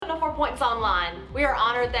4 Points Online. We are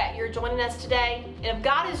honored that you're joining us today. And if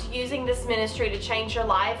God is using this ministry to change your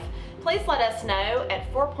life, please let us know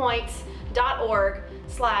at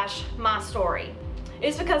 4points.org/mystory.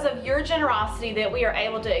 It's because of your generosity that we are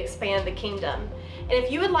able to expand the kingdom. And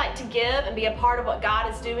if you would like to give and be a part of what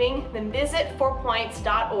God is doing, then visit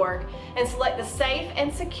 4points.org and select the safe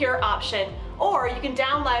and secure option, or you can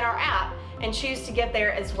download our app and choose to give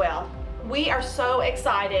there as well. We are so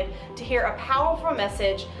excited to hear a powerful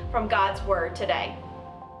message from God's Word today.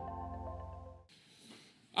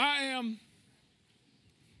 I am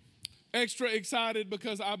extra excited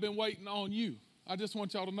because I've been waiting on you. I just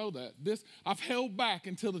want y'all to know that. I've held back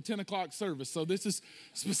until the 10 o'clock service, so this is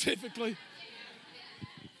specifically...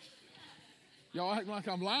 Y'all acting like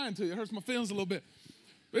I'm lying to you. It hurts my feelings a little bit.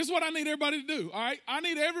 This is what I need everybody to do, all right? I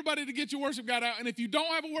need everybody to get your worship guide out. And if you don't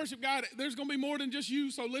have a worship guide, there's going to be more than just you.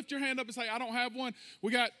 So lift your hand up and say, I don't have one.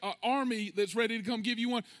 We got an army that's ready to come give you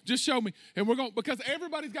one. Just show me. And we're going, because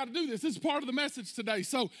everybody's got to do this. This is part of the message today.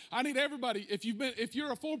 So I need everybody, if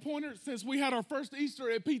you're a 4-pointer since we had our first Easter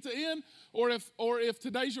at Pizza Inn, or if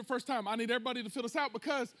today's your first time, I need everybody to fill this out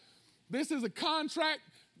because this is a contract.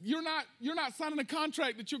 You're not signing a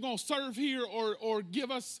contract that you're going to serve here or give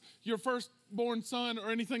us your firstborn son or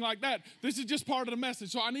anything like that. This is just part of the message.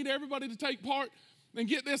 So I need everybody to take part and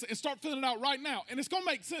get this and start filling it out right now. And it's going to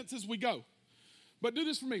make sense as we go. But do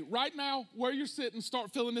this for me. Right now, where you're sitting,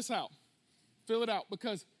 start filling this out. Fill it out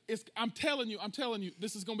because I'm telling you,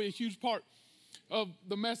 this is going to be a huge part of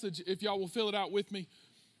the message if y'all will fill it out with me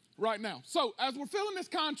right now. So as we're filling this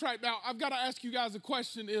contract out, I've got to ask you guys a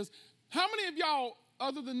question is, how many of y'all,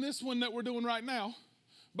 other than this one that we're doing right now,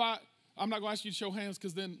 I'm not going to ask you to show hands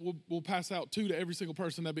because then we'll pass out 2 to every single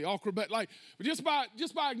person. That'd be awkward. But just by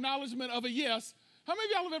acknowledgement of a yes, how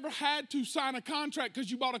many of y'all have ever had to sign a contract because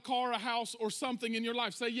you bought a car, a house, or something in your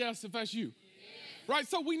life? Say yes if that's you. Yes. Right?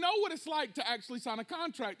 So we know what it's like to actually sign a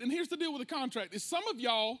contract. And here's the deal with a contract is some of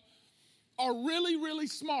y'all are really, really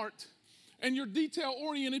smart and you're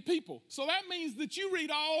detail-oriented people. So that means that you read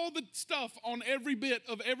all the stuff on every bit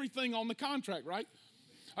of everything on the contract, right?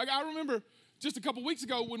 I remember just a couple weeks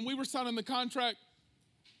ago when we were signing the contract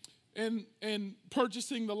and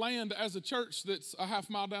purchasing the land as a church that's a half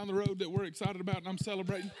mile down the road that we're excited about and I'm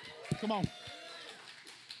celebrating. Come on.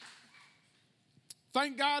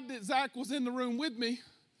 Thank God that Zach was in the room with me,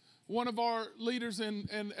 one of our leaders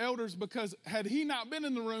and elders, because had he not been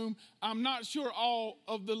in the room, I'm not sure all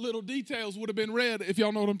of the little details would have been read, if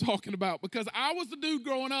y'all know what I'm talking about. Because I was the dude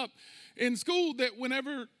growing up in school that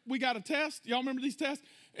whenever we got a test, y'all remember these tests?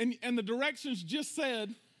 And the directions just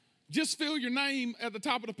said, just fill your name at the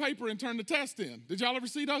top of the paper and turn the test in. Did y'all ever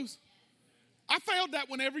see those? I failed that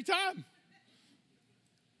one every time.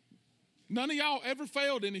 None of y'all ever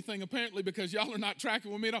failed anything, apparently, because y'all are not tracking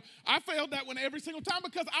with me at all. I failed that one every single time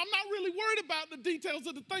because I'm not really worried about the details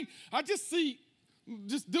of the thing. I just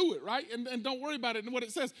do it, right? And don't worry about it and what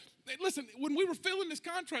it says. Listen, when we were filling this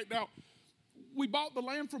contract out, we bought the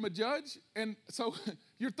land from a judge. And so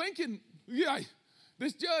you're thinking, yeah,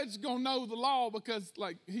 this judge is going to know the law because,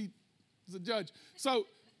 he's a judge. So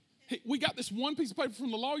we got this one piece of paper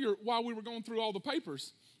from the lawyer while we were going through all the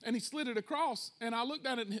papers. And he slid it across, and I looked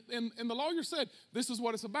at it, and the lawyer said, this is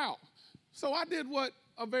what it's about. So I did what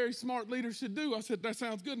a very smart leader should do. I said, that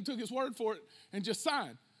sounds good, and took his word for it and just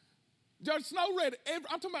signed. Judge Snow read I'm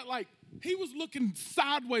talking about he was looking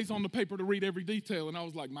sideways on the paper to read every detail, and I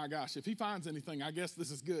was like, my gosh, if he finds anything, I guess this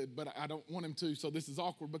is good, but I don't want him to, so this is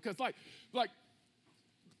awkward. Because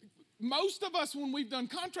most of us, when we've done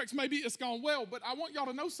contracts, maybe it's gone well, but I want y'all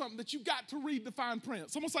to know something, that you got to read the fine print.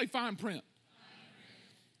 Someone say fine print.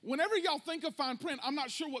 Whenever y'all think of fine print, I'm not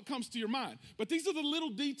sure what comes to your mind. But these are the little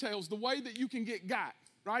details, the way that you can get got,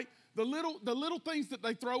 right? The little things that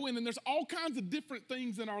they throw in, and there's all kinds of different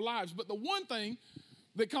things in our lives. But the one thing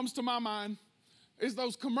that comes to my mind is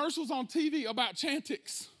those commercials on TV about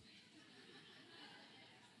Chantix.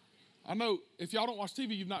 I know if y'all don't watch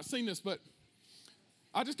TV, you've not seen this, but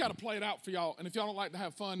I just got to play it out for y'all. And if y'all don't like to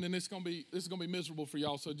have fun, then this is gonna be miserable for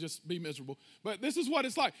y'all. So just be miserable. But this is what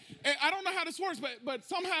it's like. And I don't know how this works, but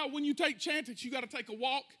somehow when you take Chantix, you got to take a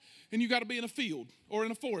walk and you got to be in a field or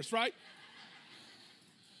in a forest, right?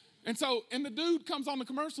 And the dude comes on the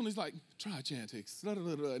commercial and he's like, try Chantix,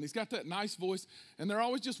 and he's got that nice voice, and they're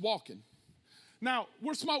always just walking. Now,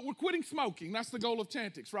 we're quitting smoking. That's the goal of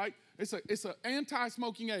Chantix, right? It's an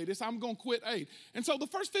anti-smoking aid. I'm going to quit aid. And so the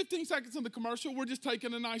first 15 seconds of the commercial, we're just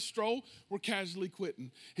taking a nice stroll. We're casually quitting.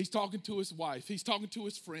 He's talking to his wife. He's talking to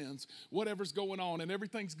his friends, whatever's going on, and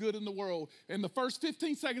everything's good in the world. And the first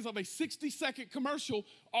 15 seconds of a 60-second commercial,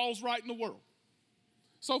 all's right in the world.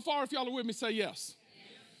 So far, if y'all are with me, say yes.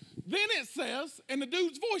 Then it says, and the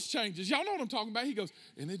dude's voice changes. Y'all know what I'm talking about. He goes,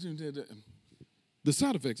 and the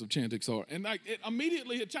side effects of Chantix are, and like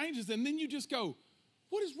immediately it changes, and then you just go,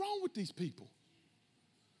 what is wrong with these people?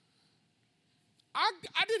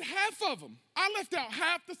 I did half of them. I left out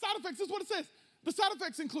half the side effects. This is what it says. The side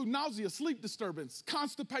effects include nausea, sleep disturbance,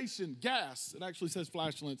 constipation, gas. It actually says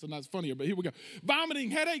flatulence, and that's funnier, but here we go.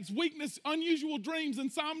 Vomiting, headaches, weakness, unusual dreams,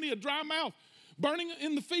 insomnia, dry mouth, burning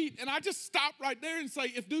in the feet. And I just stop right there and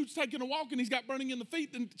say, if dude's taking a walk and he's got burning in the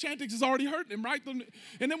feet, then Chantix is already hurting him, right?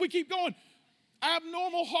 And then we keep going.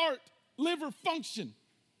 Abnormal heart, liver function.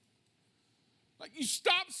 Like you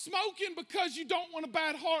stop smoking because you don't want a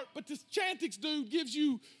bad heart, but this Chantix dude gives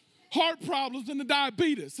you heart problems and the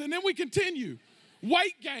diabetes. And then we continue.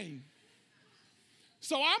 Weight gain.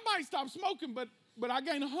 So I might stop smoking, but I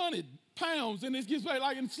gain 100 pounds, and it gives me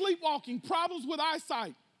like in sleepwalking, problems with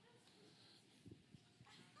eyesight.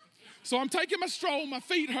 So I'm taking my stroll, my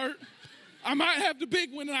feet hurt. I might have the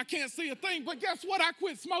big one and I can't see a thing, but guess what? I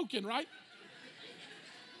quit smoking, right?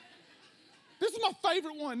 This is my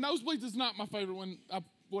favorite one. Nosebleeds is not my favorite one,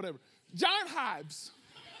 whatever. Giant hives.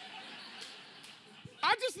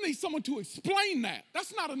 I just need someone to explain that.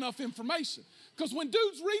 That's not enough information. Because when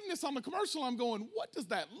dude's reading this on the commercial, I'm going, what does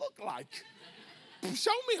that look like?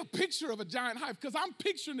 Show me a picture of a giant hive, because I'm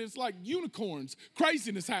picturing it's like unicorns,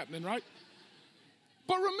 craziness happening, right?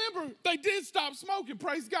 But remember, they did stop smoking,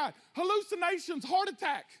 praise God. Hallucinations, heart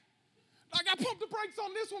attack. Like I pumped the brakes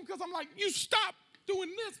on this one because I'm like, you stop doing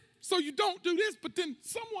this so you don't do this, but then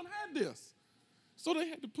someone had this. So they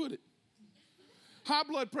had to put it. High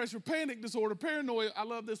blood pressure, panic disorder, paranoia, I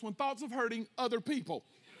love this one, thoughts of hurting other people.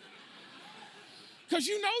 Because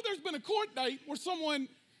you know there's been a court date where someone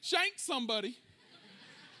shanked somebody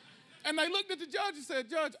and they looked at the judge and said,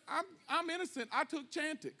 Judge, I'm innocent, I took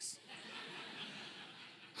Chantix.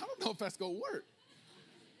 I don't know if that's gonna work.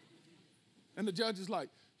 And the judge is like,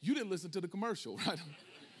 you didn't listen to the commercial, right?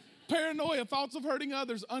 Paranoia, thoughts of hurting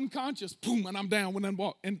others, unconscious, boom, and I'm down when I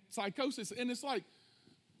walk. And psychosis, and it's like,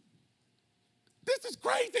 this is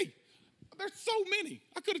crazy. There's so many.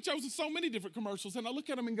 I could have chosen so many different commercials, and I look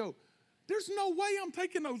at them and go, there's no way I'm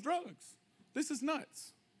taking those drugs. This is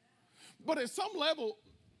nuts. But at some level,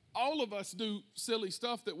 all of us do silly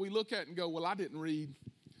stuff that we look at and go, well, I didn't read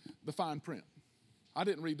the fine print. I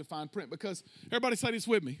didn't read the fine print because, everybody say this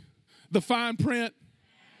with me. The fine print,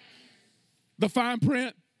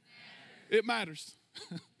 it matters.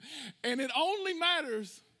 And it only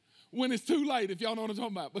matters when it's too late, if y'all know what I'm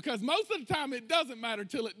talking about. Because most of the time it doesn't matter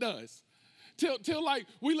till it does. Till like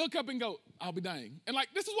we look up and go, I'll be dang. And like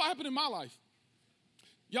this is what happened in my life.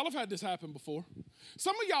 Y'all have had this happen before.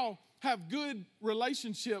 Some of y'all have good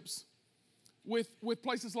relationships with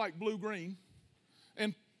places like Blue Green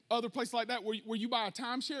and other places like that where you buy a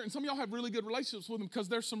timeshare, and some of y'all have really good relationships with them because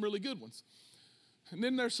there's some really good ones. And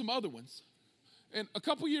then there's some other ones. And a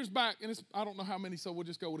couple years back, and I don't know how many, so we'll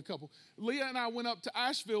just go with a couple. Leah and I went up to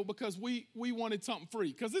Asheville because we wanted something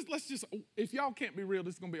free. Because if y'all can't be real,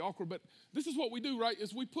 this is going to be awkward, but this is what we do, right,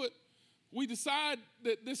 is we decide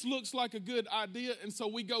that this looks like a good idea, and so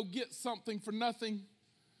we go get something for nothing.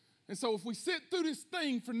 And so if we sit through this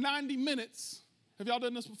thing for 90 minutes, have y'all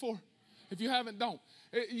done this before? If you haven't, don't.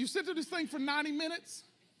 You sit through this thing for 90 minutes,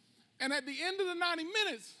 and at the end of the 90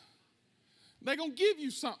 minutes, they're going to give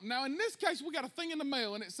you something. Now, in this case, we got a thing in the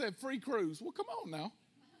mail, and it said free cruise. Well, come on now.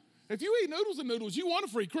 If you eat noodles and noodles, you want a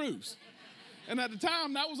free cruise. And at the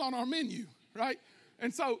time, that was on our menu, right?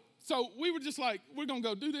 And so we were just like, we're going to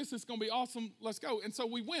go do this. It's going to be awesome. Let's go. And so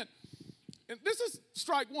we went. And this is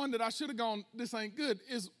strike one that I should have gone, this ain't good,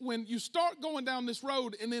 is when you start going down this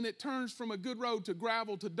road, and then it turns from a good road to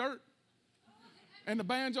gravel to dirt, and the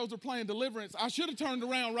banjos are playing Deliverance. I should have turned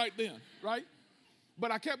around right then, right?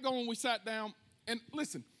 But I kept going. We sat down. And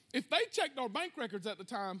listen, if they checked our bank records at the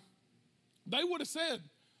time, they would have said,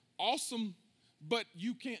 awesome, but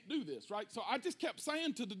you can't do this, right? So I just kept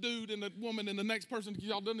saying to the dude and the woman and the next person, because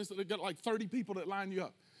y'all done this, they got like 30 people that line you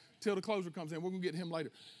up till the closer comes in. We're going to get him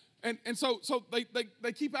later. And so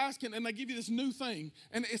they keep asking, and they give you this new thing,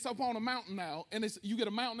 and it's up on a mountain now, and you get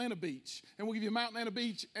a mountain and a beach, and we'll give you a mountain and a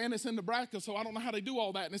beach, and it's in Nebraska, so I don't know how they do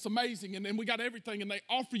all that, and it's amazing, and we got everything, and they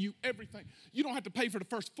offer you everything. You don't have to pay for the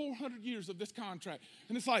first 400 years of this contract.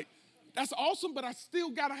 And it's like, that's awesome, but I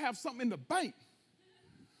still got to have something in the bank.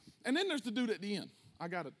 And then there's the dude at the end. I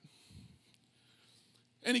got it.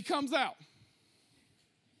 And he comes out.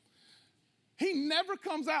 He never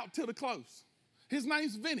comes out till the close. His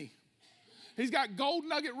name's Vinny. He's got gold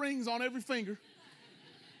nugget rings on every finger.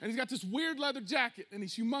 And he's got this weird leather jacket, and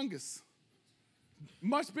he's humongous.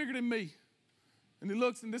 Much bigger than me. And he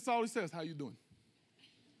looks, and this is all he says, how you doing?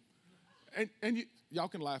 And y'all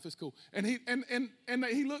can laugh, it's cool. And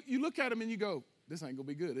you look at him and you go, this ain't gonna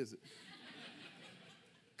be good, is it?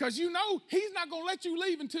 Because you know he's not gonna let you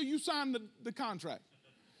leave until you sign the contract.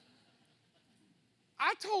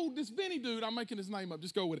 I told this Vinny dude, I'm making his name up,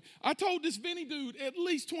 just go with it. I told this Vinny dude at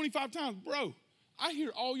least 25 times, bro, I hear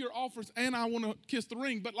all your offers and I want to kiss the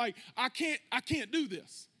ring, but like, I can't do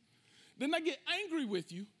this. Then they get angry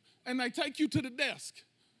with you and they take you to the desk.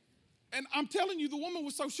 And I'm telling you, the woman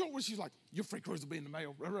was so short where she's like, your free cruise will be in the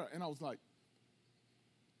mail. And I was like,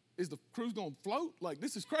 is the cruise going to float? Like,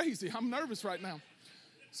 this is crazy. I'm nervous right now.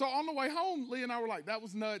 So on the way home, Lee and I were like, that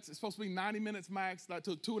was nuts. It's supposed to be 90 minutes max. That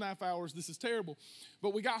took 2.5 hours. This is terrible.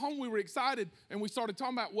 But we got home, we were excited, and we started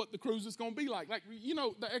talking about what the cruise is going to be like. Like, you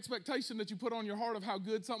know, the expectation that you put on your heart of how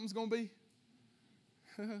good something's going to be?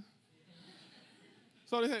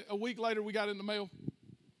 So a week later, we got it in the mail,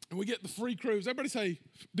 and we get the free cruise. Everybody say,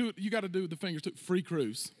 do it. You got to do the fingers too. Free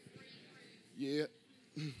cruise. Yeah.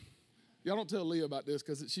 Y'all don't tell Leah about this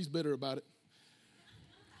because she's bitter about it.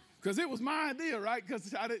 Because it was my idea, right?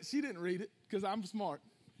 Because she didn't read it because I'm smart.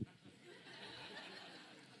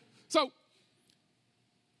 So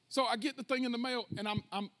I get the thing in the mail, and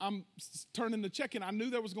I'm turning the check in. I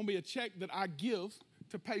knew there was going to be a check that I give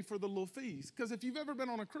to pay for the little fees. Because if you've ever been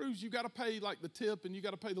on a cruise, you got to pay like the tip, and you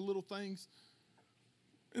got to pay the little things.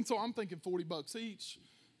 And so I'm thinking $40 each,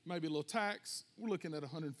 maybe a little tax. We're looking at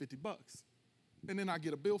 $150. And then I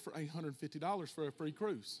get a bill for $850 for a free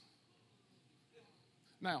cruise.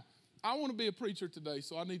 Now, I want to be a preacher today,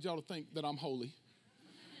 so I need y'all to think that I'm holy.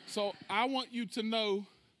 So I want you to know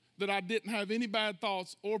that I didn't have any bad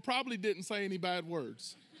thoughts or probably didn't say any bad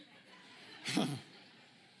words.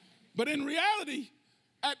 But in reality,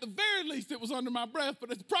 at the very least, it was under my breath,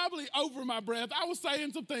 but it's probably over my breath. I was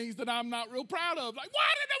saying some things that I'm not real proud of, like, what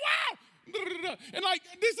in the world? And like,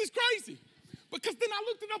 this is crazy. Because then I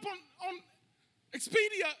looked it up on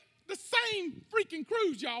Expedia, the same freaking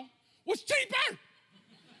cruise, y'all, was cheaper.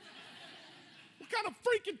 What kind of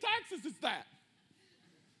freaking taxes is that?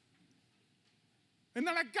 And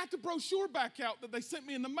then I got the brochure back out that they sent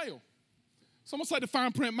me in the mail. Someone say the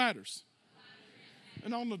fine print matters.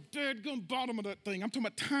 And on the dead-gum bottom of that thing, I'm talking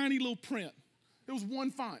about tiny little print. It was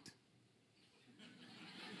one font.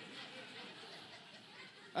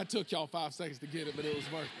 That took y'all 5 seconds to get it, but it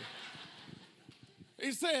was worth it.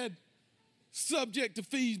 It said, subject to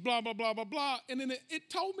fees, blah, blah, blah, blah, blah. And then it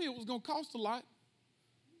told me it was going to cost a lot.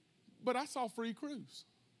 But I saw free cruise.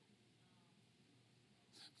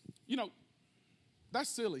 You know, that's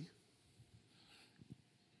silly.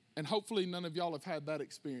 And hopefully none of y'all have had that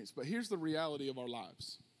experience. But here's the reality of our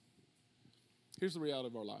lives. Here's the reality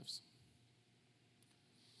of our lives.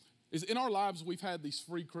 Is in our lives we've had these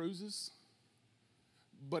free cruises,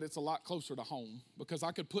 but it's a lot closer to home. Because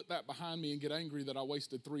I could put that behind me and get angry that I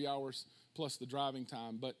wasted 3 hours plus the driving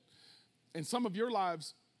time. But in some of your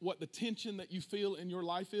lives, what the tension that you feel in your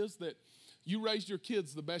life is that you raised your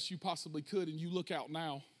kids the best you possibly could and you look out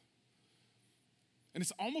now and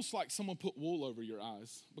it's almost like someone put wool over your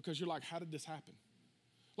eyes because you're like, how did this happen?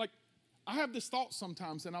 Like, I have this thought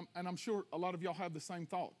sometimes, and I'm sure a lot of y'all have the same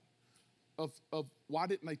thought of why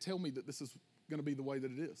didn't they tell me that this is going to be the way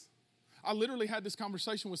that it is? I literally had this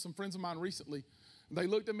conversation with some friends of mine recently. They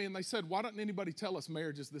looked at me and they said, why doesn't anybody tell us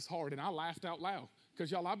marriage is this hard? And I laughed out loud. Because,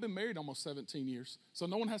 y'all, I've been married almost 17 years, so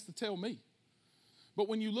no one has to tell me. But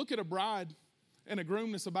when you look at a bride and a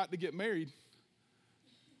groom that's about to get married,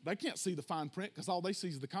 they can't see the fine print because all they see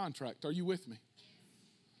is the contract. Are you with me?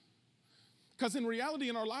 Because in reality,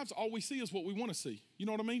 in our lives, all we see is what we want to see. You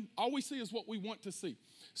know what I mean? All we see is what we want to see.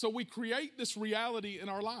 So we create this reality in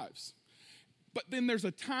our lives. But then there's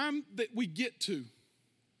a time that we get to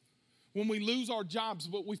when we lose our jobs,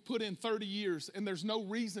 but we've put in 30 years and there's no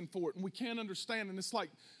reason for it and we can't understand. And it's like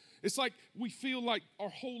we feel like our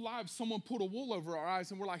whole lives someone put a wool over our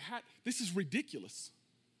eyes and we're like, this is ridiculous.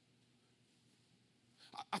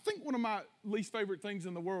 I think one of my least favorite things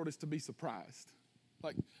in the world is to be surprised.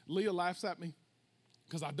 Like Leah laughs at me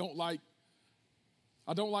because I don't like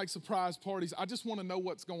surprise parties. I just want to know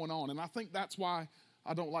what's going on. And I think that's why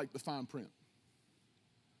I don't like the fine print.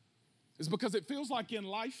 It's because it feels like in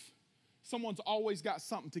life, someone's always got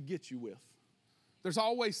something to get you with. There's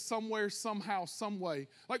always somewhere, somehow, some way.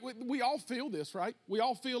 Like we all feel this, right? We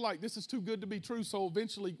all feel like this is too good to be true, so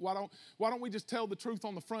eventually, why don't we just tell the truth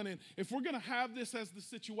on the front end? If we're going to have this as the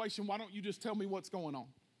situation, why don't you just tell me what's going on?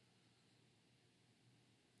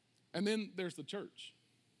 And then there's the church.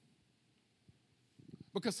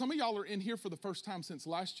 Because some of y'all are in here for the first time since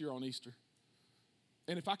last year on Easter.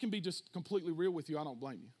 And if I can be just completely real with you, I don't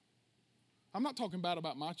blame you. I'm not talking bad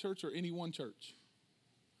about my church or any one church.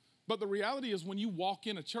 But the reality is when you walk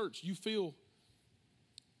in a church, you feel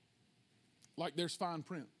like there's fine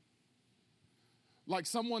print. Like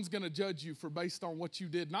someone's going to judge you for based on what you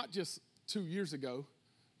did, not just 2 years ago,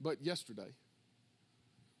 but yesterday.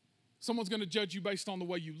 Someone's going to judge you based on the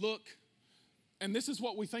way you look. And this is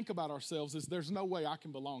what we think about ourselves is there's no way I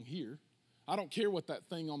can belong here. I don't care what that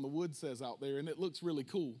thing on the wood says out there, and it looks really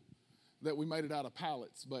cool that we made it out of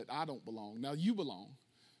pallets, but I don't belong. Now you belong,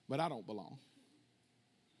 but I don't belong.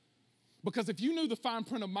 Because if you knew the fine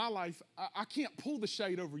print of my life, I can't pull the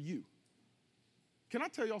shade over you. Can I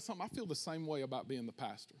tell y'all something? I feel the same way about being the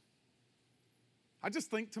pastor. I just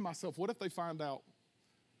think to myself, what if they find out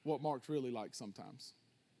what Mark's really like sometimes?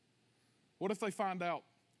 What if they find out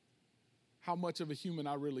how much of a human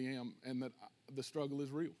I really am and that the struggle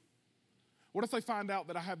is real? What if they find out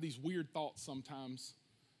that I have these weird thoughts sometimes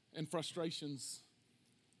and frustrations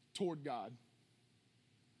toward God,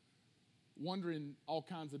 wondering all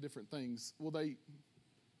kinds of different things?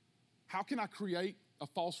 How can I create a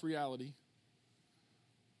false reality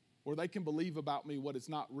where they can believe about me what is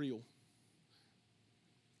not real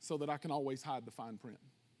so that I can always hide the fine print?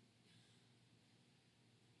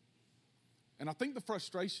 And I think the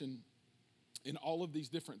frustration in all of these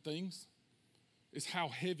different things is how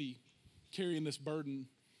heavy carrying this burden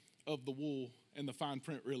of the wool and the fine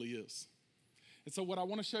print really is. And so what I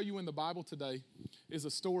want to show you in the Bible today is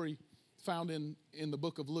a story found in the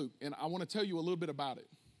book of Luke. And I want to tell you a little bit about it.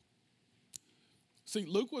 See,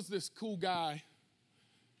 Luke was this cool guy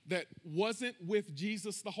that wasn't with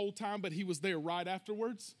Jesus the whole time, but he was there right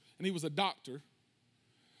afterwards. And he was a doctor.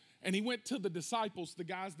 And he went to the disciples, the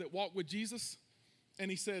guys that walked with Jesus, and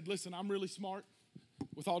he said, listen, I'm really smart.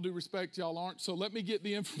 With all due respect, y'all aren't. So let me get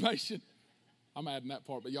the information. I'm adding that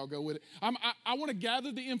part, but y'all go with it. I want to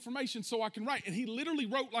gather the information so I can write. And he literally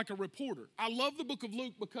wrote like a reporter. I love the book of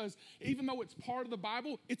Luke because even though it's part of the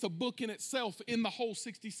Bible, it's a book in itself in the whole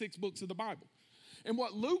 66 books of the Bible. And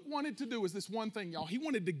what Luke wanted to do is this one thing, y'all. He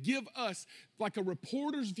wanted to give us like a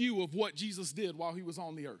reporter's view of what Jesus did while he was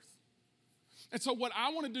on the earth. And so what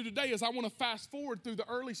I want to do today is I want to fast forward through the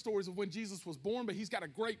early stories of when Jesus was born, but he's got a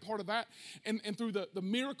great part of that, and through the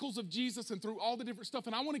miracles of Jesus and through all the different stuff.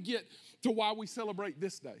 And I want to get to why we celebrate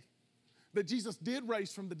this day, that Jesus did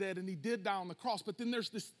raise from the dead and he did die on the cross. But then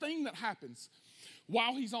there's this thing that happens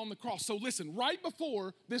while he's on the cross. So listen, right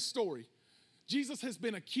before this story, Jesus has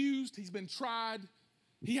been accused, he's been tried,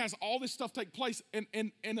 he has all this stuff take place, and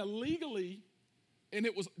illegally, and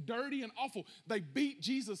it was dirty and awful. They beat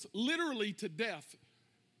Jesus literally to death,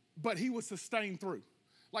 but he was sustained through.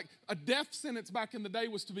 Like a death sentence back in the day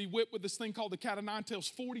was to be whipped with this thing called the cat of nine tails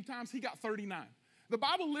 40 times. He got 39. The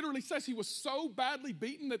Bible literally says he was so badly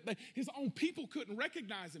beaten that his own people couldn't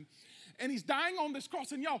recognize him. And he's dying on this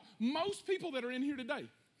cross. And y'all, most people that are in here today,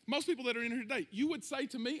 you would say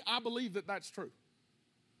to me, I believe that that's true.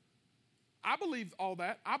 I believe all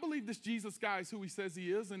that. I believe this Jesus guy is who he says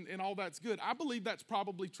he is, and all that's good. I believe that's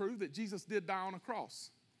probably true, that Jesus did die on a cross.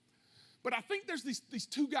 But I think there's these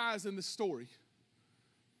two guys in this story.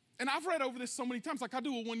 And I've read over this so many times. Like I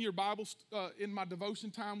do a one-year Bible in my devotion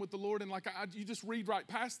time with the Lord, and like you just read right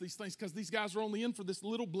past these things because these guys are only in for this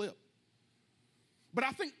little blip. But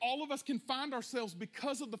I think all of us can find ourselves,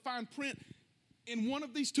 because of the fine print, in one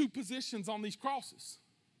of these two positions on these crosses.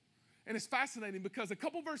 And it's fascinating because a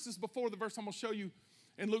couple verses before the verse I'm going to show you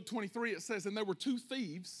in Luke 23, it says, and there were two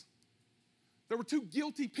thieves. There were two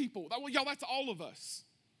guilty people. Well, y'all, that's all of us.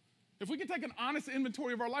 If we can take an honest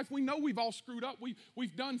inventory of our life, we know we've all screwed up.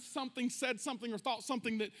 We've done something, said something, or thought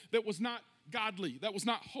something that was not godly, that was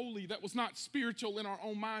not holy, that was not spiritual in our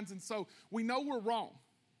own minds. And so we know we're wrong.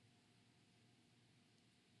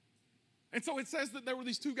 And so it says that there were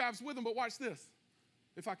these two guys with them, but watch this.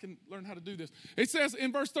 If I can learn how to do this. It says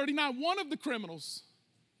in verse 39, one of the criminals,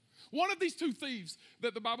 one of these two thieves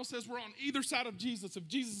that the Bible says were on either side of Jesus, if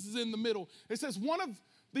Jesus is in the middle, it says one of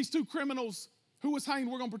these two criminals who was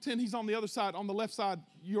hanged, we're going to pretend he's on the other side, on the left side,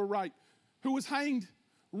 you're right, who was hanged,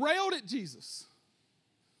 railed at Jesus.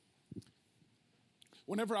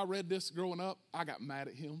 Whenever I read this growing up, I got mad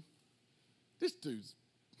at him. This dude's,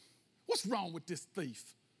 what's wrong with this thief?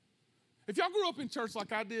 If y'all grew up in church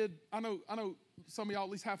like I did, I know some of y'all, at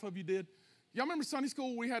least half of you did. Y'all remember Sunday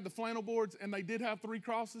school, we had the flannel boards and they did have 3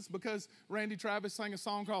 crosses because Randy Travis sang a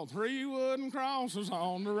song called 3 wooden crosses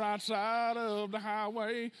on the right side of the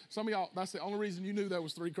highway. Some of y'all, that's the only reason you knew there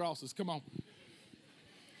was 3 crosses. Come on.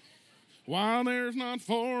 Why there's not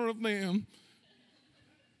 4 of them.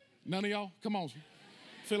 None of y'all? Come on.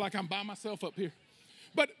 I feel like I'm by myself up here.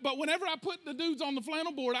 But whenever I put the dudes on the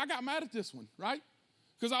flannel board, I got mad at this one, right?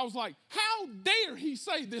 Because I was like, how dare he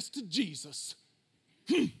say this to Jesus?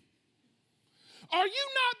 Are you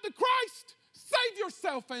not the Christ? Save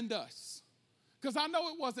yourself and us. Because I know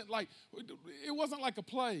it wasn't like a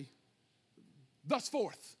play. Thus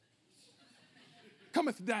forth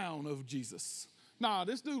cometh down of Jesus. Nah,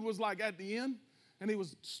 this dude was like at the end, and he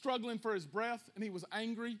was struggling for his breath, and he was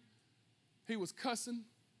angry. He was cussing.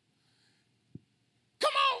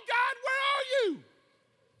 Come on, God, where are you?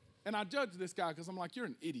 And I judged this guy because I'm like, you're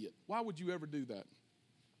an idiot. Why would you ever do that?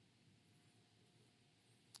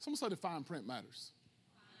 Someone said the fine print matters.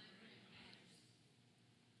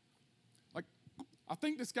 Like, I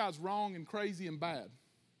think this guy's wrong and crazy and bad.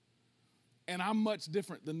 And I'm much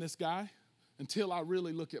different than this guy until I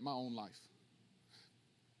really look at my own life.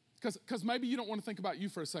 Because maybe you don't want to think about you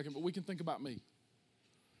for a second, but we can think about me.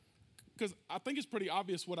 Because I think it's pretty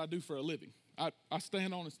obvious what I do for a living. I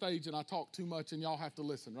stand on a stage and I talk too much and y'all have to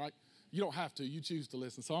listen, right? You don't have to, you choose to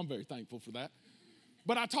listen, so I'm very thankful for that.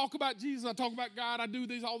 But I talk about Jesus, I talk about God, I do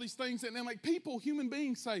all these things, and then like people, human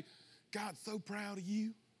beings say, God's so proud of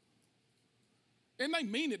you. And they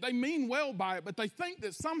mean it, they mean well by it, but they think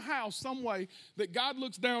that somehow, some way, that God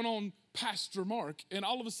looks down on Pastor Mark, and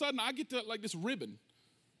all of a sudden I get to like this ribbon.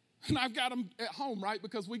 And I've got them at home, right?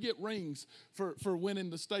 Because we get rings for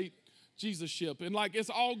winning the state Jesus-ship, and like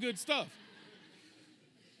it's all good stuff.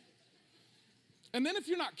 And then if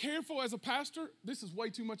you're not careful as a pastor, this is way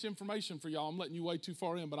too much information for y'all. I'm letting you way too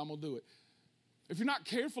far in, but I'm going to do it. If you're not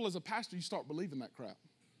careful as a pastor, you start believing that crap.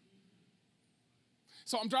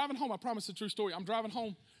 So I'm driving home. I promise it's a true story. I'm driving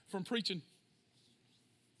home from preaching.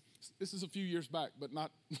 This is a few years back, but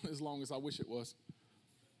not as long as I wish it was.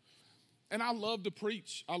 And I love to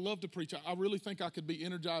preach. I really think I could be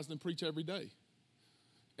energized and preach every day.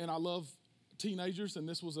 And I love teenagers, and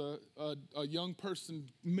this was a young person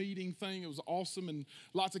meeting thing. It was awesome, and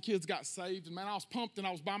lots of kids got saved. And man, I was pumped, and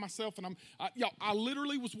I was by myself, and I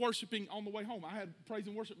literally was worshiping on the way home. I had praise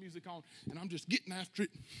and worship music on, and I'm just getting after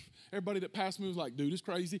it. Everybody that passed me was like, "Dude, it's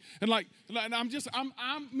crazy." And and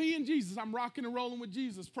I'm me and Jesus. I'm rocking and rolling with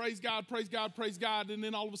Jesus. Praise God, praise God, praise God. And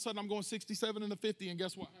then all of a sudden, I'm going 67 and a 50, and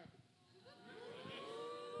guess what happened?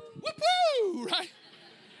 Whoop-woo, right?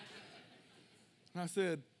 And I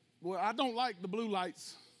said, well, I don't like the blue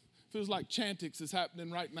lights. Feels like Chantix is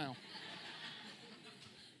happening right now.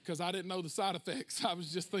 Because I didn't know the side effects. I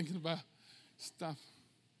was just thinking about stuff.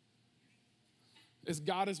 As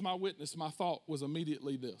God is my witness, my thought was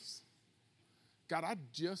immediately this. God, I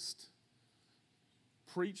just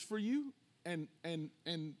preached for you, and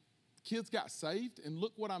kids got saved, and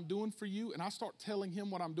look what I'm doing for you. And I start telling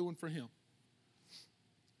him what I'm doing for him.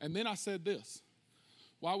 And then I said this,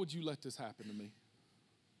 why would you let this happen to me?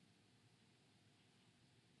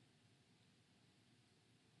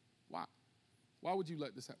 Why? Why would you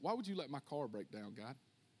let this happen? Why would you let my car break down, God?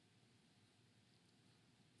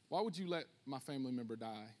 Why would you let my family member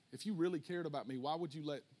die? If you really cared about me, why would you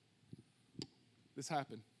let this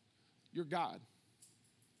happen? You're God.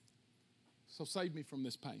 So save me from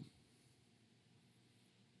this pain.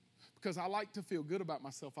 Because I like to feel good about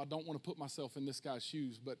myself. I don't want to put myself in this guy's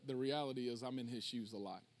shoes, but the reality is I'm in his shoes a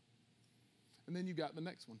lot. And then you got the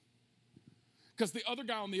next one. Because the other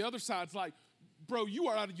guy on the other side's like, bro, you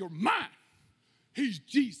are out of your mind. He's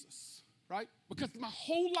Jesus, right? Because my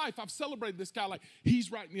whole life I've celebrated this guy like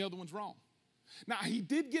he's right and the other one's wrong. Now, he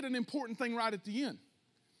did get an important thing right at the end.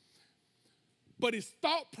 But his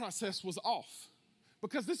thought process was off.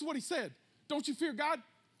 Because this is what he said. Don't you fear God?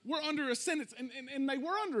 We're under a sentence. And they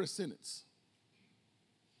were under a sentence.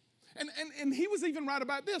 And he was even right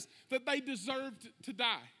about this, that they deserved to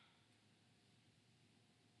die.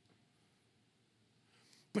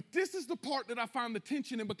 But this is the part that I find the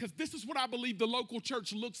tension in, because this is what I believe the local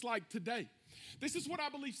church looks like today. This is what I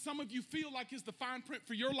believe some of you feel like is the fine print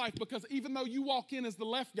for your life, because even though you walk in as the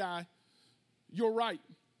left guy, you're right.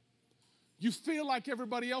 You feel like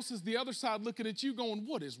everybody else is the other side looking at you going,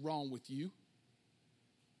 what is wrong with you?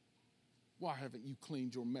 Why haven't you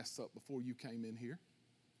cleaned your mess up before you came in here?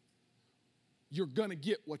 You're going to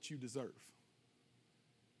get what you deserve.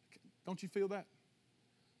 Don't you feel that?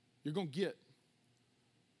 You're going to get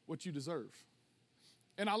what you deserve.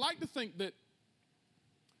 And I like to think that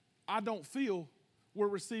I don't feel we're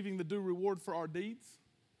receiving the due reward for our deeds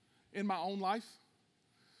in my own life.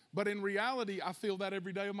 But in reality, I feel that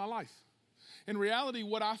every day of my life. In reality,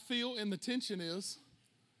 what I feel in the tension is,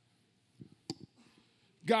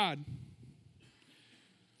 God,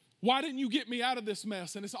 why didn't you get me out of this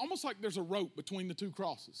mess? And it's almost like there's a rope between the two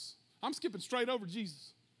crosses. I'm skipping straight over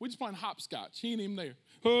Jesus. We're just playing hopscotch. He ain't even there.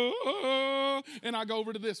 And I go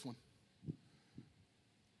over to this one.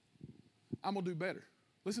 I'm going to do better.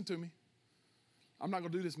 Listen to me. I'm not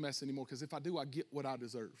going to do this mess anymore, because if I do, I get what I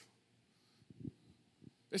deserve.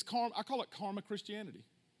 It's karma. I call it karma Christianity.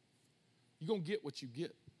 You're going to get what you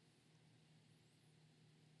get.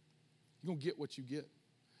 You're going to get what you get.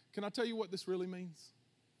 Can I tell you what this really means?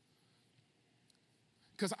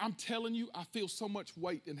 Because I'm telling you, I feel so much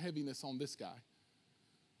weight and heaviness on this guy.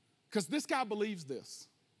 Because this guy believes this.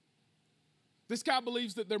 This guy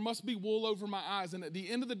believes that there must be wool over my eyes. And at the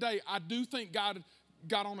end of the day, I do think God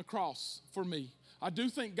got on a cross for me. I do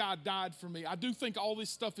think God died for me. I do think all this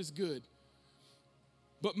stuff is good.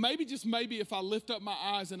 But maybe, just maybe, if I lift up my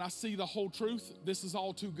eyes and I see the whole truth, this is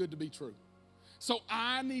all too good to be true. So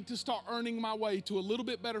I need to start earning my way to a little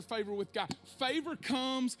bit better favor with God. Favor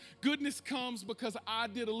comes, goodness comes because I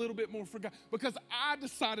did a little bit more for God. Because I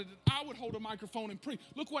decided that I would hold a microphone and preach.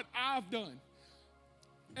 Look what I've done.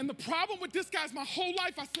 And the problem with this guy is my whole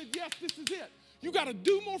life I said, yes, this is it. You got to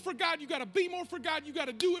do more for God. You got to be more for God. You got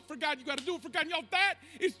to do it for God. You got to do it for God. And y'all, that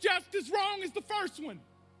is just as wrong as the first one.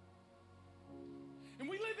 And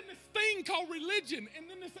we live in this thing called religion, and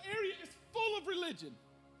then this area is full of religion.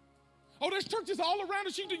 Oh, there's churches all around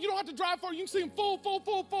us. You don't have to drive far. You can see them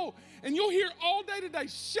full. And you'll hear all day today,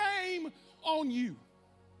 shame on you.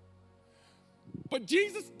 But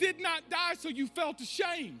Jesus did not die so you felt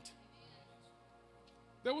ashamed.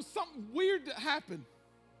 There was something weird that happened.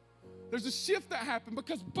 There's a shift that happened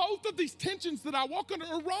because both of these tensions that I walk under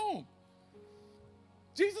are wrong.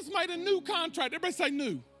 Jesus made a new contract. Everybody say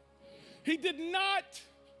new. He did not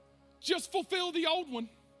just fulfill the old one.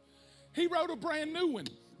 He wrote a brand new one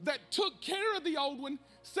that took care of the old one,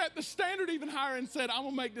 set the standard even higher, and said, I'm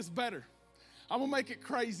going to make this better. I'm going to make it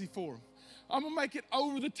crazy for them. I'm going to make it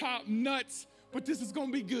over the top nuts, but this is going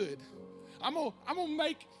to be good. I'm going to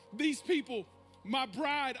make these people my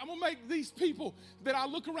bride. I'm going to make these people that I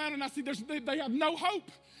look around and I see they have no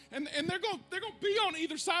hope. And they're going to be on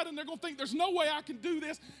either side, and they're going to think there's no way I can do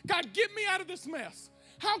this. God, get me out of this mess.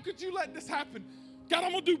 How could you let this happen? God,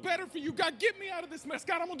 I'm going to do better for you. God, get me out of this mess.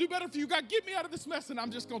 God, I'm going to do better for you. God, get me out of this mess, and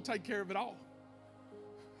I'm just going to take care of it all.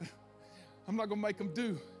 I'm not going to make them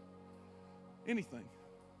do anything.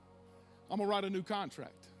 I'm going to write a new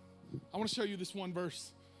contract. I want to show you this one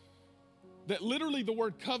verse that literally the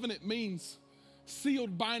word covenant means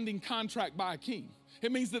sealed binding contract by a king.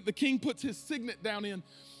 It means that the king puts his signet down in,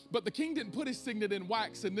 but the king didn't put his signet in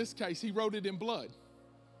wax in this case. He wrote it in blood.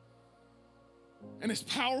 And it's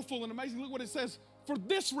powerful and amazing. Look what it says. For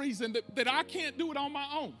this reason, that I can't do it on my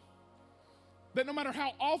own. That no matter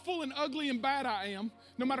how awful and ugly and bad I am,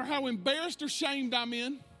 no matter how embarrassed or shamed I'm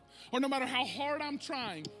in, or no matter how hard I'm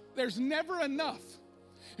trying, there's never enough.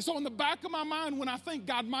 And so in the back of my mind, when I think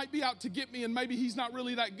God might be out to get me and maybe he's not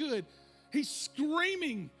really that good, he's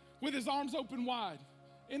screaming with his arms open wide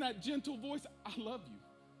in that gentle voice, I love you,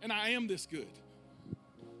 and I am this good.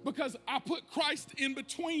 Because I put Christ in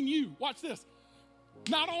between you. Watch this.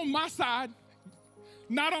 Not on my side,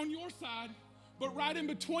 not on your side, but right in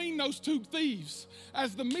between those two thieves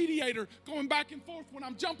as the mediator going back and forth. When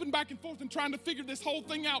I'm jumping back and forth and trying to figure this whole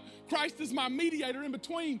thing out, Christ is my mediator in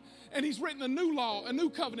between, and he's written a new law, a new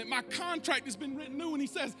covenant. My contract has been written new, and he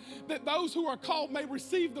says that those who are called may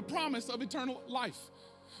receive the promise of eternal life.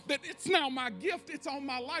 That it's now my gift, it's on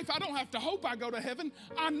my life. I don't have to hope I go to heaven.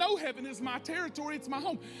 I know heaven is my territory, it's my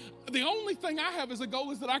home. The only thing I have as a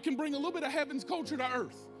goal is that I can bring a little bit of heaven's culture to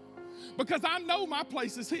earth. Because I know my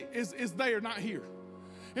place is there, not here.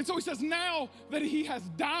 And so he says now that he has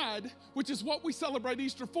died, which is what we celebrate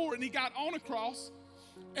Easter for, and he got on a cross,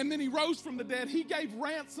 and then he rose from the dead, he gave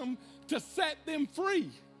ransom to set them free.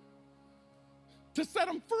 To set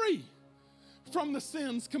them free from the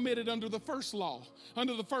sins committed under the first law,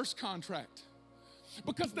 under the first contract.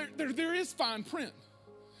 Because there is fine print.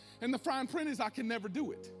 And the fine print is I can never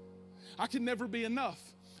do it. I can never be enough.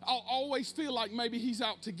 I'll always feel like maybe he's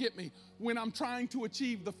out to get me when I'm trying to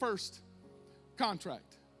achieve the first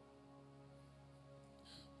contract.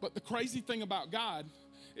 But the crazy thing about God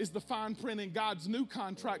is the fine print in God's new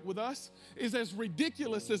contract with us is as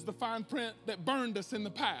ridiculous as the fine print that burned us in the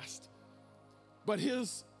past. But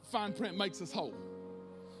his fine print makes us whole.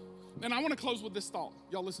 And I want to close with this thought.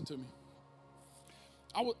 Y'all listen to me.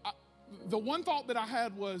 The one thought that I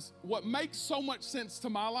had was what makes so much sense to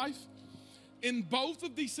my life in both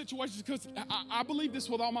of these situations, because I believe this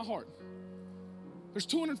with all my heart. There's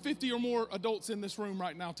 250 or more adults in this room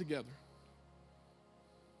right now together.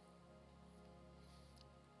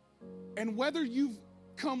 And whether you've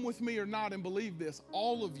come with me or not and believe this,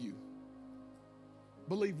 all of you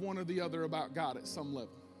believe one or the other about God at some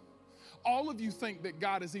level. All of you think that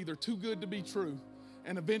God is either too good to be true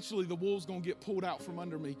and eventually the wool's going to get pulled out from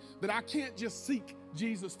under me. That I can't just seek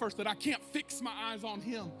Jesus first, that I can't fix my eyes on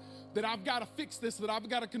him, that I've got to fix this, that I've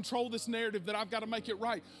got to control this narrative, that I've got to make it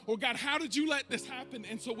right. Or God, how did you let this happen?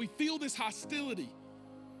 And so we feel this hostility.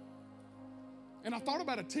 And I thought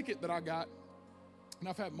about a ticket that I got, and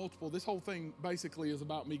I've had multiple. This whole thing basically is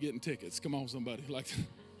about me getting tickets. Come on, somebody.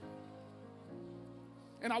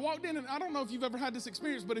 And I walked in, and I don't know if you've ever had this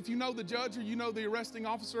experience, but if you know the judge or you know the arresting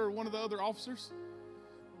officer or one of the other officers,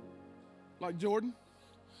 like Jordan,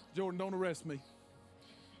 don't arrest me.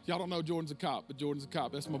 Y'all don't know Jordan's a cop, but Jordan's a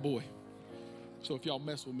cop. That's my boy. So if y'all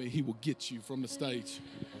mess with me, he will get you from the stage.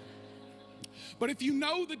 But if you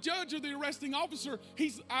know the judge or the arresting officer,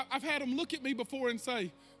 I've had him look at me before and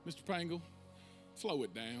say, Mr. Pringle, slow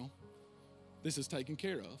it down. This is taken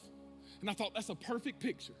care of. And I thought that's a perfect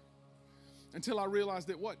picture until I realized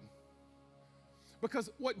it wasn't.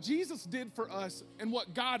 Because what Jesus did for us and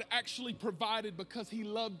what God actually provided because he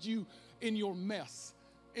loved you in your mess,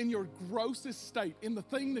 in your grossest state, in the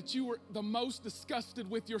thing that you were the most disgusted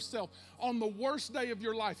with yourself, on the worst day of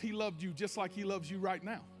your life, he loved you just like he loves you right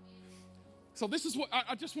now. So this is what,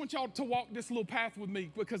 I just want y'all to walk this little path with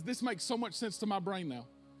me because this makes so much sense to my brain now.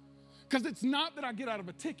 Because it's not that I get out of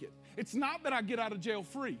a ticket. It's not that I get out of jail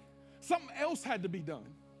free. Something else had to be done.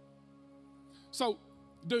 So,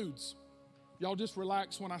 dudes, y'all just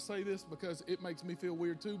relax when I say this because it makes me feel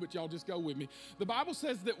weird too, but y'all just go with me. The Bible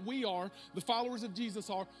says that we are, the followers of Jesus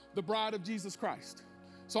are, the bride of Jesus Christ.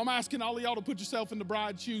 So I'm asking all of y'all to put yourself in the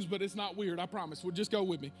bride's shoes, but it's not weird, I promise. Well, just go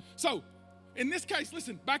with me. So, in this case,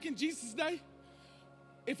 listen, back in Jesus' day,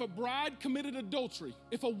 if a bride committed adultery,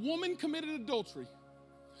 if a woman committed adultery,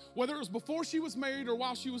 whether it was before she was married or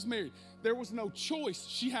while she was married, there was no choice.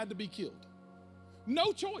 She had to be killed.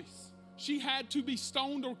 No choice. She had to be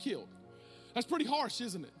stoned or killed. That's pretty harsh,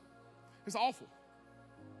 isn't it? It's awful.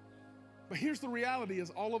 But here's the reality is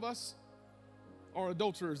all of us are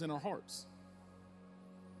adulterers in our hearts.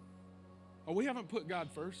 Oh, we haven't put God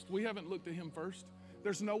first. We haven't looked at him first.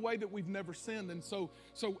 There's no way that we've never sinned. And so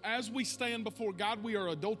as we stand before God, we are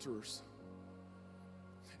adulterers.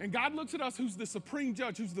 And God looks at us, who's the supreme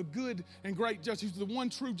judge, who's the good and great judge, who's the one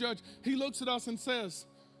true judge. He looks at us and says,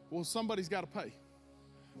 well, somebody's got to pay.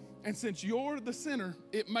 And since you're the sinner,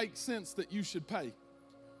 it makes sense that you should pay.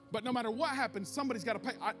 But no matter what happens, somebody's got to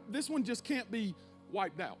pay. This one just can't be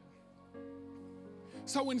wiped out.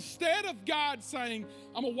 So instead of God saying,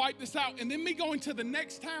 I'm going to wipe this out, and then me going to the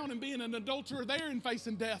next town and being an adulterer there and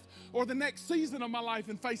facing death, or the next season of my life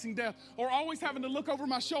and facing death, or always having to look over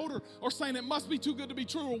my shoulder, or saying it must be too good to be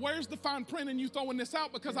true, or where's the fine print in you throwing this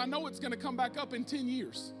out because I know it's going to come back up in 10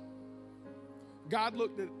 years. God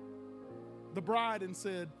looked at the bride and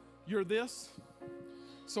said, you're this,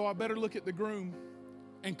 so I better look at the groom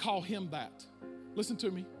and call him that. Listen to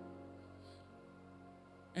me.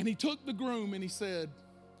 And he took the groom and he said,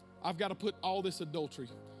 I've got to put all this adultery,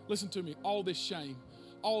 listen to me, all this shame,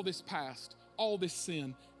 all this past, all this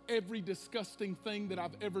sin, every disgusting thing that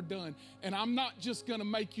I've ever done. And I'm not just going to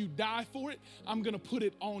make you die for it. I'm going to put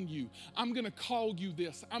it on you. I'm going to call you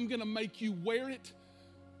this. I'm going to make you wear it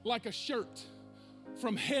like a shirt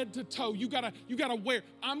from head to toe. You gotta wear.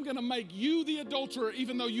 I'm going to make you the adulterer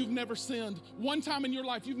even though you've never sinned. One time in your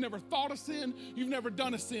life, you've never thought a sin. You've never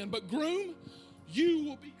done a sin. But groom, you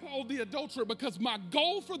will be called the adulterer because my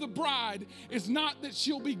goal for the bride is not that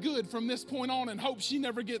she'll be good from this point on and hope she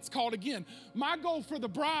never gets caught again. My goal for the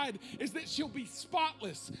bride is that she'll be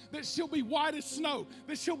spotless, that she'll be white as snow,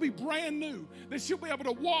 that she'll be brand new, that she'll be able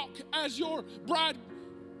to walk as your bride,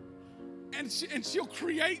 and she'll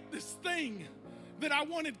create this thing that I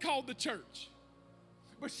wanted called the church.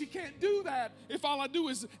 But she can't do that if all I do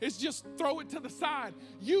is just throw it to the side.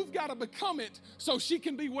 You've got to become it so she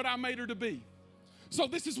can be what I made her to be. So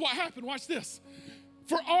this is what happened. Watch this.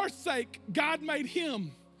 For our sake, God made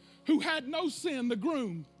him who had no sin the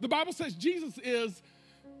groom. The Bible says Jesus is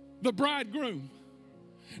the bridegroom.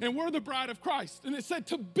 And we're the bride of Christ. And it said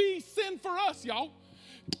to be sin for us, y'all.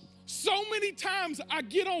 So many times I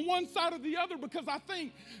get on one side or the other because I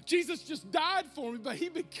think Jesus just died for me, but he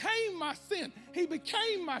became my sin. He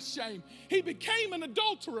became my shame. He became an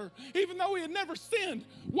adulterer, even though he had never sinned.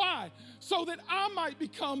 Why? So that I might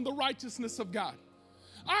become the righteousness of God.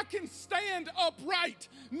 I can stand upright,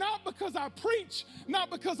 not because I preach,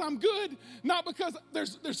 not because I'm good, not because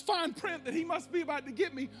there's fine print that he must be about to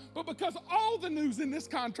get me, but because all the news in this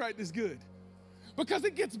contract is good. Because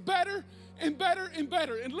it gets better and better and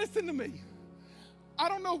better. And listen to me. I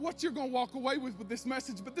don't know what you're going to walk away with this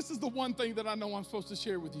message, but this is the one thing that I know I'm supposed to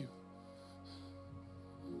share with you.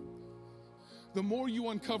 The more you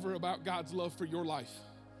uncover about God's love for your life,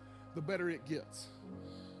 the better it gets.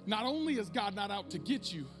 Not only is God not out to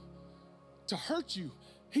get you, to hurt you,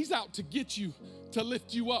 he's out to get you, to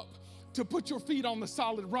lift you up, to put your feet on the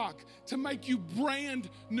solid rock, to make you brand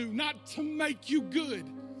new, not to make you good.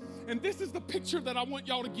 And this is the picture that I want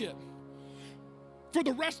y'all to get. For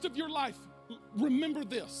the rest of your life, remember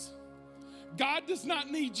this. God does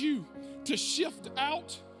not need you to shift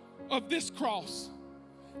out of this cross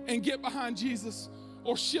and get behind Jesus,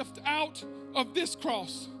 or shift out of this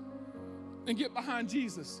cross and get behind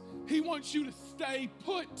Jesus. He wants you to stay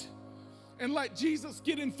put and let Jesus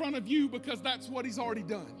get in front of you, because that's what he's already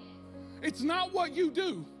done. It's not what you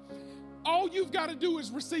do. All you've got to do is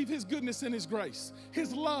receive his goodness and his grace,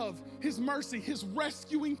 his love, his mercy, his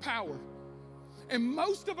rescuing power. And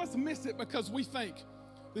most of us miss it because we think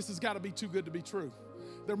this has got to be too good to be true.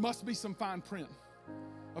 There must be some fine print.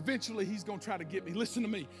 Eventually, he's going to try to get me. Listen to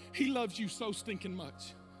me. He loves you so stinking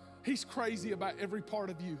much. He's crazy about every part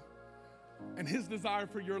of you. And his desire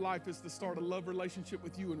for your life is to start a love relationship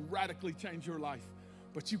with you and radically change your life.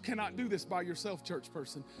 But you cannot do this by yourself, church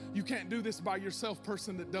person. You can't do this by yourself,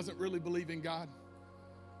 person that doesn't really believe in God.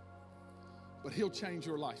 But he'll change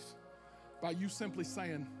your life by you simply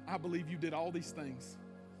saying, I believe you did all these things,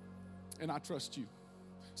 and I trust you.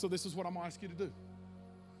 So this is what I'm going to ask you to do.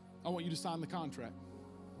 I want you to sign the contract.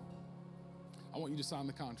 I want you to sign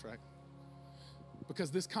the contract. Because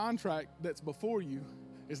this contract that's before you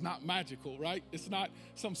is not magical, right? It's not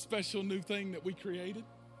some special new thing that we created.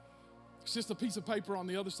 It's just a piece of paper on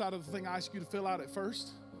the other side of the thing I asked you to fill out at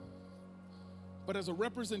first. But as a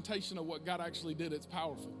representation of what God actually did, it's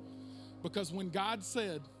powerful. Because when God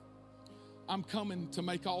said, I'm coming to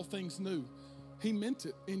make all things new, he meant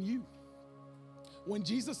it in you. When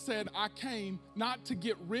Jesus said, I came not to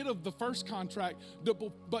get rid of the first contract,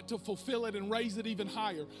 but to fulfill it and raise it even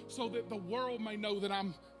higher, so that the world may know that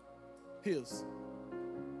I'm his.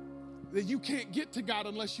 That you can't get to God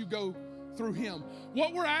unless you go through him.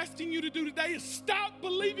 What we're asking you to do today is stop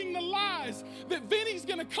believing the lies that Vinny's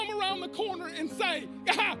gonna come around the corner and say,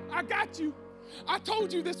 I got you. I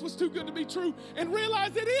told you this was too good to be true, and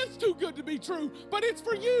realize it is too good to be true, but it's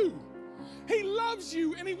for you. He loves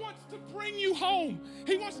you, and he wants to bring you home.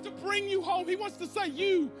 He wants to bring you home. He wants to say,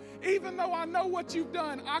 you, even though I know what you've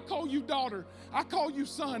done, I call you daughter, I call you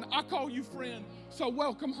son, I call you friend, so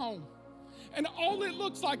welcome home. And all it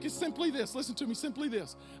looks like is simply this. Listen to me, simply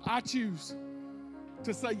this. I choose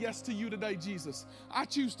to say yes to you today, Jesus. I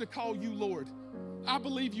choose to call you Lord. I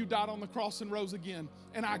believe you died on the cross and rose again,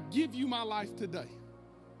 and I give you my life today.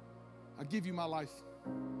 I give you my life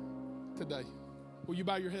today. Will you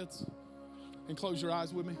bow your heads and close your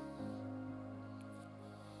eyes with me?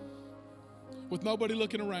 With nobody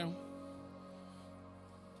looking around,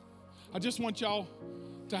 I just want y'all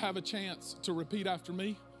to have a chance to repeat after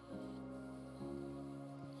me.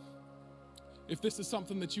 If this is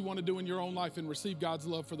something that you want to do in your own life and receive God's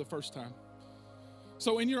love for the first time.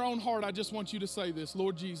 So in your own heart, I just want you to say this.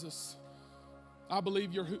 Lord Jesus, I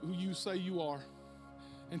believe you're who you say you are.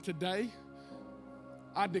 And today,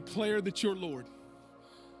 I declare that you're Lord.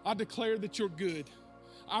 I declare that you're good.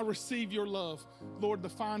 I receive your love. Lord, the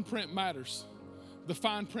fine print matters. The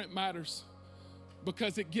fine print matters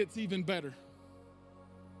because it gets even better.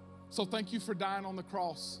 So thank you for dying on the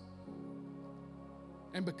cross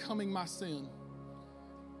and becoming my sin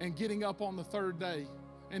and getting up on the third day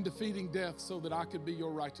and defeating death so that I could be your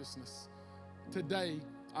righteousness. Today,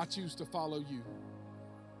 I choose to follow you.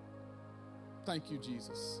 Thank you,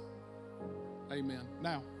 Jesus. Amen.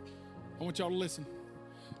 Now, I want y'all to listen.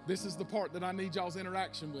 This is the part that I need y'all's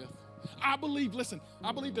interaction with. I believe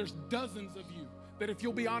there's dozens of you that if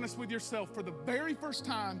you'll be honest with yourself for the very first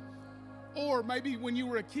time, or maybe when you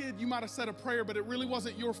were a kid, you might have said a prayer, but it really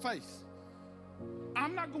wasn't your faith.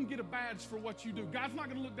 I'm not going to get a badge for what you do. God's not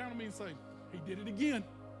going to look down on me and say, he did it again.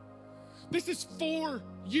 This is for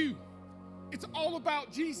you. It's all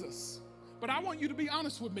about Jesus. But I want you to be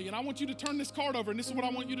honest with me, and I want you to turn this card over, and this is what I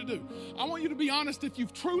want you to do. I want you to be honest if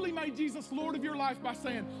you've truly made Jesus Lord of your life by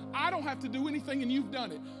saying, I don't have to do anything, and you've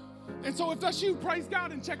done it. And so if that's you, praise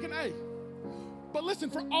God and check an A. But listen,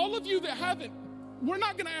 for all of you that haven't, we're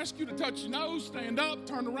not going to ask you to touch your nose, stand up,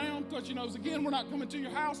 turn around, touch your nose again. We're not coming to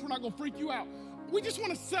your house. We're not going to freak you out. We just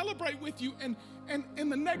want to celebrate with you and in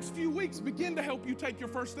the next few weeks begin to help you take your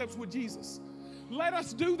first steps with Jesus. Let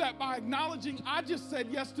us do that by acknowledging I just said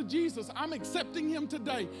yes to Jesus. I'm accepting him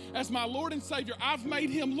today as my Lord and Savior. I've made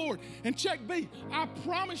him Lord. And check B, I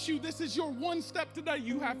promise you this is your one step today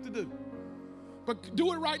you have to do. But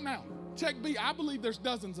do it right now. Check B, I believe there's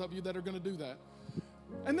dozens of you that are going to do that.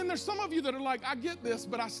 And then there's some of you that are like, I get this,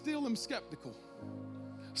 but I still am skeptical.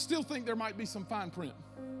 Still think there might be some fine print.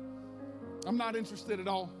 I'm not interested at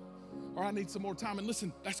all. or I need some more time. And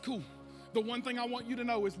listen, that's cool. The one thing I want you to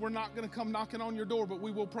know is we're not going to come knocking on your door, but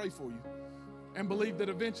we will pray for you and believe that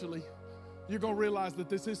eventually you're going to realize that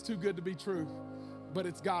this is too good to be true, but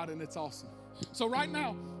it's God and it's awesome. So right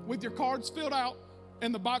now, with your cards filled out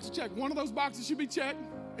and the box checked, one of those boxes should be checked.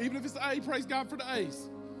 Even if it's the A, praise God for the A's.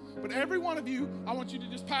 But every one of you, I want you to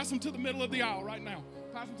just pass them to the middle of the aisle right now.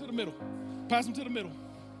 Pass them to the middle. Pass them to the middle.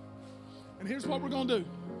 And here's what we're going to do.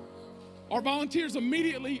 Our volunteers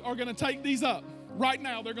immediately are going to take these up. Right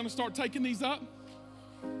now, they're going to start taking these up.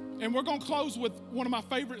 And we're going to close with one of my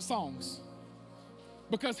favorite songs.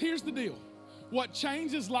 Because here's the deal. What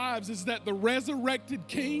changes lives is that the resurrected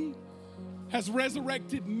King has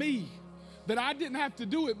resurrected me. That I didn't have to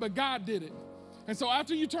do it, but God did it. And so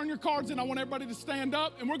after you turn your cards in, I want everybody to stand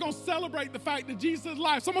up, and we're going to celebrate the fact that Jesus is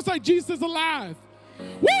alive. Someone say, Jesus is alive.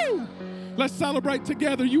 Woo! Let's celebrate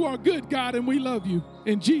together. You are good, God, and we love you.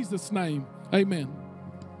 In Jesus' name, amen.